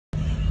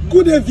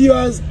Good day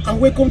viewers,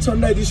 and welcome to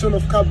another edition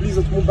of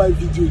CarblizAuto Automobile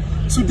video.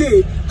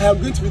 Today I am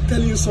going to be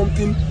telling you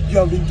something you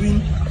have been doing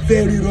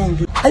very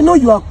wrongly. I know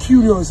you are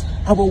curious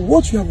about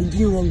what you have been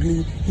doing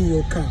wrongly in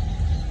your car.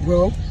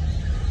 Well,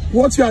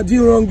 what you are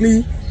doing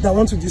wrongly that I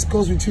want to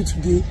discuss with you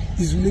today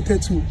is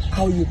related to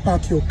how you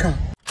park your car.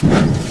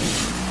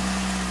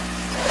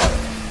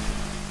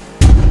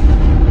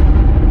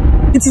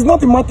 It is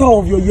not a matter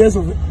of your years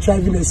of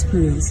driving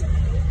experience.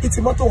 It's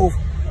a matter of,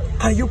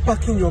 are you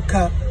parking your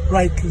car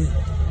rightly?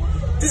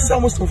 This is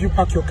how most of you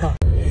park your car.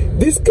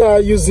 This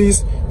car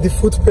uses the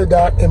foot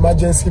pedal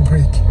emergency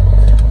brake,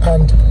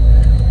 and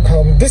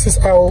this is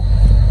how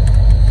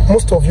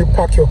most of you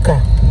park your car.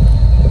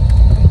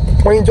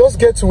 When you just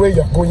get to where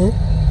you're going,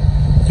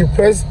 you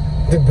press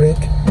the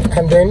brake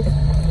and then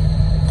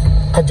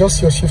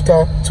adjust your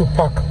shifter to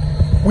park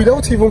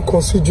without even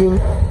considering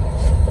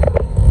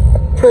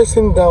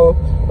pressing down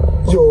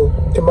your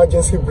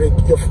emergency brake,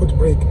 your foot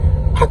brake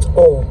at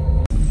all.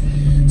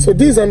 So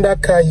this under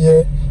car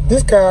here,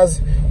 this car has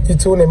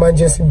its own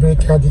emergency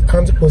brake at the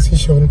hand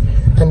position,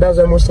 and that's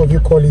why most of you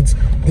call it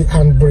the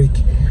hand brake.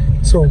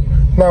 So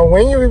now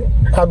when you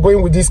are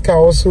going with this car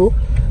also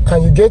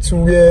and you get to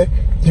where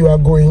you are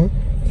going,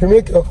 you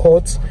make a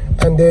halt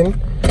and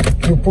then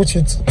you put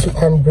it to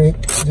hand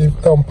brake, the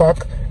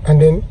park,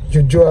 and then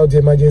you draw out the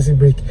emergency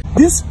brake.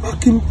 This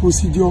parking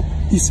procedure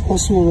is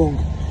also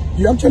wrong.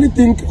 You actually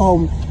think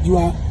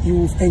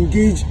you've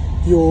engaged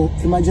your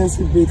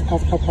emergency brake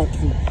after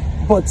parking,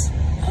 but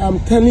I'm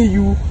telling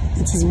you,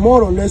 it is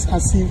more or less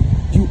as if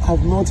you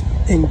have not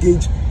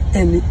engaged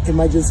any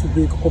emergency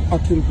brake or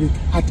parking brake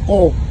at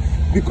all,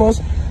 because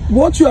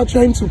what you are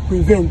trying to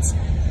prevent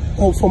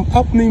from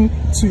happening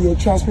to your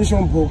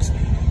transmission box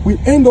will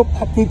end up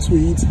happening to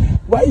it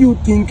while you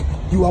think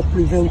you are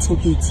preventing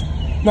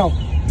it. Now,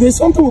 there's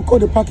something we call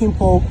the parking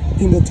pole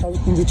in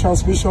the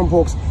transmission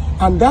box,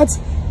 and that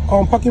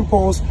parking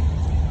pulse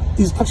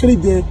is actually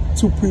there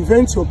to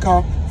prevent your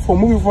car from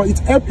moving forward. It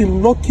helps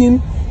in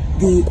locking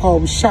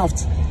the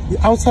shaft, the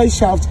outside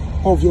shaft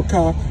of your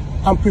car,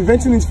 and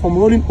preventing it from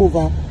rolling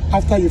over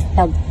after you've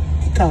parked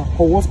the car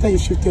or after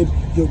you've shifted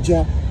your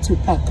gear to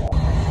park.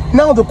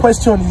 Now the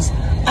question is,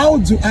 how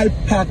do I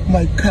park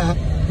my car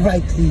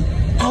rightly?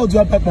 How do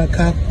I park my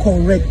car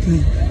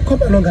correctly?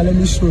 Come along and let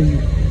me show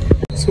you.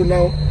 So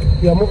now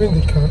we are moving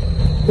the car.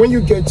 When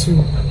you get to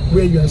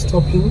where you are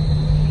stopping,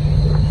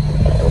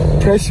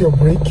 press your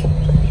brake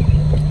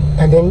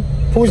and then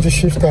push the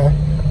shifter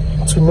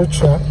to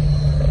neutral.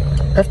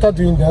 After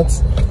doing that,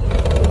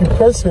 you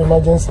press your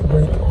emergency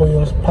brake or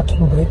your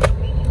parking brake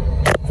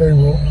very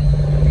well.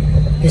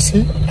 You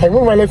see, I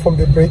move my leg from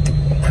the brake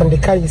and the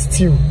car is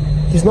still,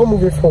 it's not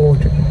moving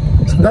forward.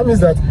 So that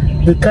means that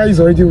the car is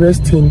already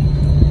resting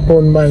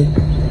on my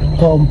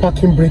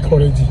parking brake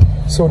already.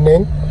 So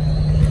then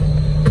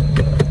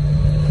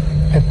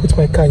I put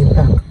my car in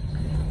park.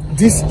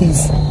 This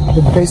is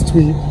the best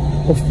way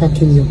of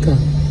parking your car.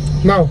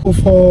 Now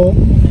for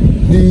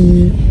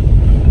the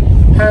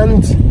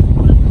hand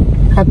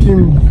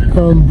parking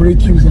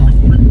brake user,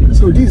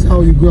 so this is how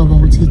you go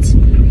about it.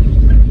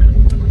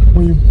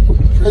 When you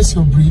press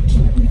your brake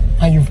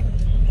and you've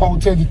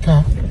altered the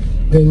car,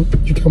 then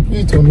you can put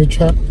it on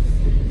neutral.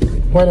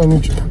 While on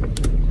neutral,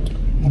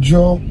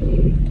 draw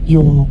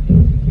your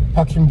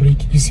parking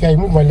brake. You see, I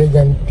move my leg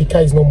and the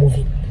car is not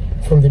moving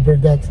from the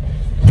brake that,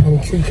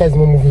 and the car is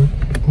not moving,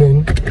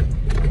 then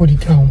put the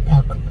car on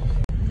park.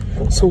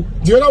 So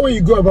the other way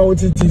you go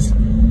about it is,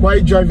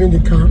 while driving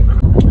the car,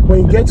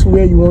 when you get to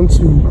where you want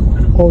to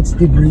halt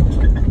the brake,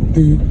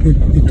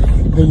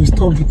 then you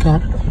stop the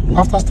car.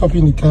 After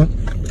stopping the car,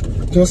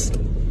 just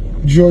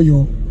draw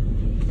your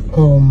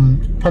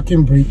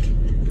parking brake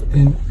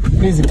and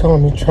place the car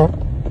on neutral.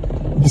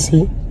 You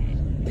see,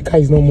 the car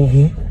is not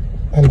moving,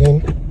 and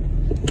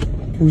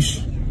then push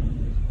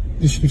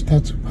the shifter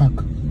to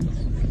park.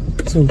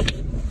 So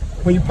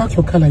when you park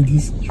your car like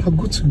this, you are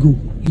good to go.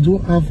 You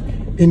don't have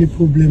any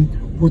problem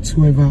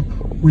whatsoever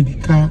with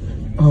the car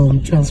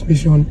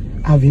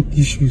transmission having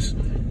issues.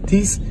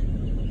 These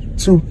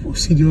two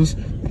procedures,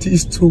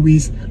 these two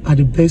ways are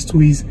the best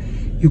ways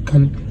you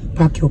can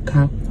park your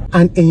car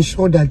and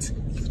ensure that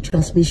your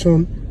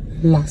transmission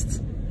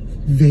lasts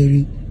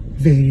very,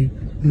 very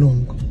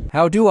long.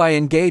 How do I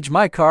engage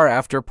my car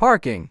after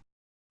parking?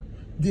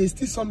 There's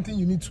still something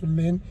you need to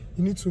learn.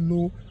 You need to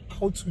know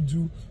how to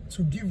do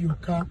to give your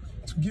car,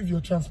 to give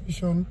your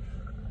transmission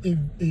a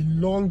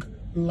long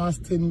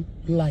lasting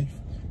life.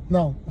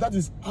 Now, that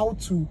is how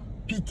to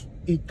pick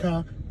a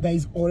car that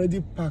is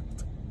already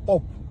packed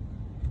up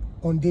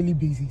on daily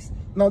basis.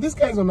 Now, this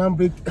car is on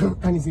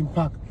handbrake and is in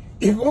park.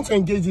 If you want to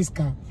engage this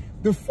car,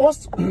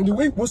 the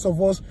way most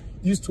of us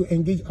used to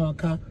engage our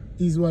car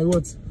is by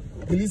what?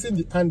 Releasing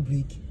the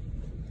handbrake.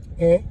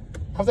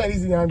 After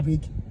releasing the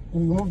handbrake, you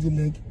remove the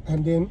leg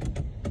and then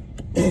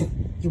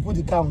you put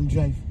the car on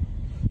drive.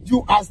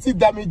 You are still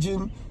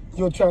damaging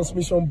your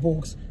transmission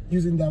box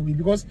using that way,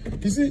 because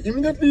you see,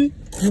 immediately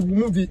you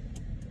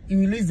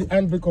release the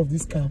handbrake of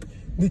this car,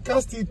 the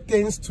car still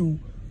tends to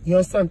You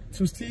understand?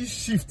 To still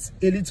shift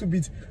a little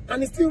bit,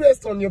 and it still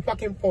rests on your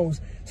parking poles.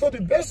 So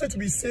the best way to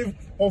be safe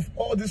of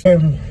all this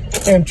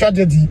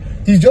tragedy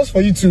is just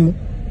for you to,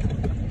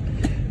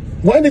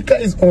 when the car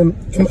is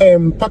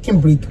on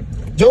parking brake,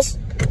 just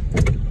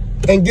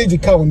engage the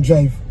car on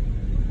drive,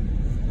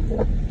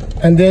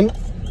 and then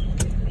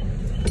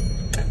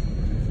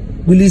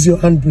release your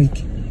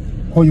handbrake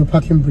or your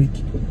parking brake.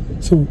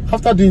 So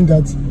after doing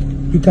that,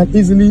 you can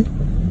easily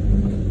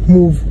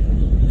move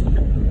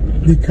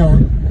the car.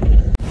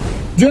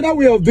 The other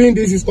way of doing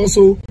this is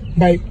also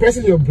by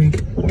pressing your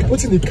brake,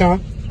 putting the car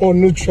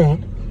on neutral.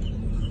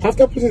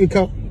 After putting the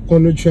car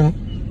on neutral,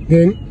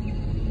 then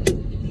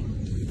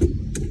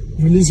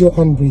release your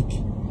handbrake.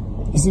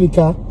 You see the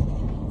car?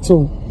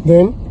 So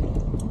then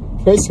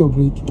press your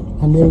brake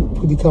and then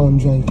put the car on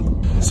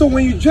drive. So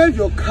when you drive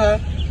your car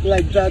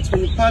like that,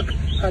 when you park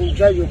and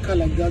drive your car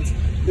like that,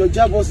 your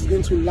gearbox is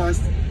going to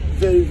last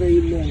very,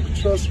 very long.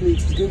 Trust me,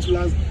 it's going to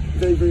last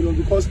very, very long,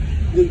 because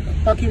the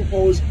parking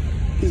poles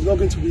is not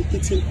going to be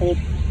eating up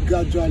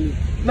gradually.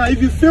 Now,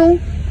 if you fail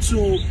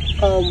to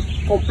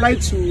comply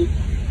to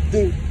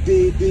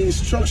the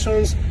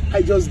instructions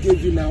I just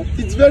gave you now,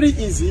 it's very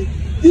easy.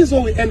 This is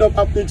what will end up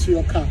happening to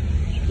your car.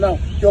 Now,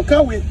 your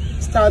car will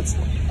start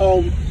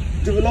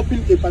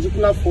developing a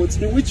particular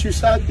fault in which you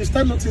start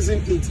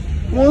noticing it.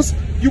 Once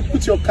you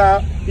put your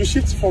car, you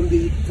shift from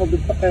the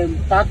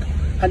park,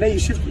 and then you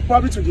shift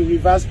probably to the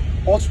reverse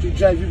or to the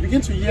drive, you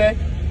begin to hear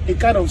a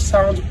kind of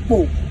sound,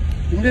 boom.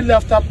 Immediately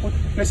after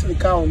placing the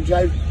car on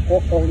drive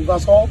or on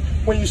reverse, or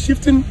when you're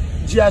shifting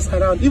gears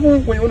around,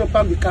 even when you want to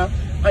park the car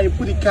and you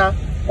put the car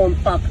on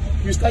park,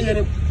 you start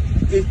hearing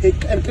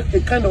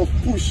a kind of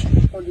push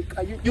on the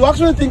car. You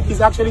actually think it's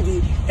actually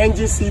the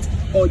engine seat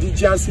or the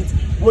gear seat,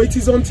 but it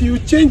is until you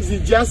change the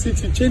gear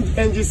seat, you change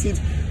the engine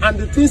seat, and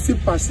the thing still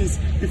persists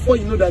before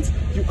you know that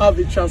you have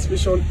a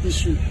transmission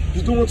issue.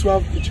 You don't want to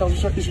have a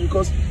transmission issue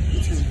because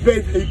it is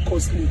very, very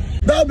costly.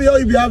 That'll be all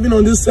you'll be having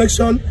on this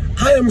section.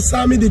 I am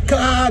Sammy the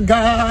car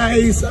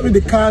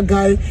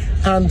guy,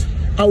 and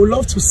I would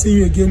love to see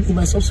you again in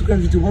my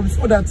subsequent video. But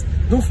before that,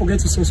 don't forget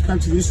to subscribe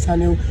to this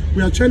channel.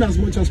 We are trying as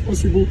much as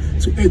possible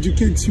to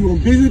educate you on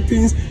basic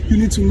things you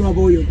need to know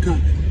about your car.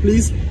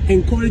 Please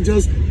encourage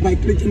us by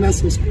clicking that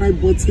subscribe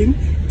button,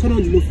 turn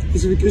on the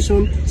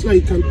notification so that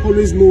you can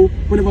always know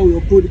whenever we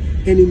upload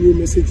any new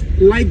message.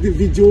 Like the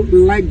video,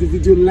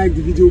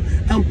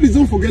 and please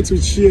don't forget to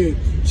share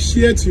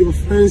to your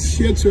friends,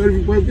 share to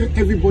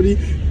everybody,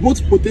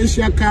 both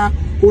potential car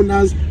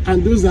owners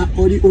and those that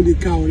already own the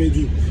car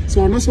already.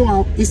 So, and also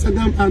our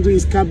Instagram handle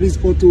is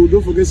CarblizAuto.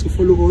 Don't forget to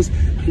follow us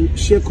and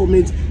share,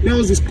 comment. Let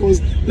us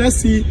discuss. Let's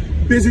see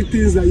basic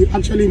things that you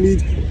actually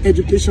need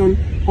education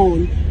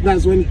on.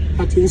 That's when it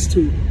pertains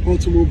to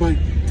automobile.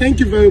 Thank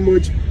you very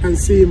much, and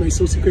see you in my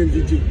subsequent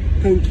video.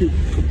 Thank you.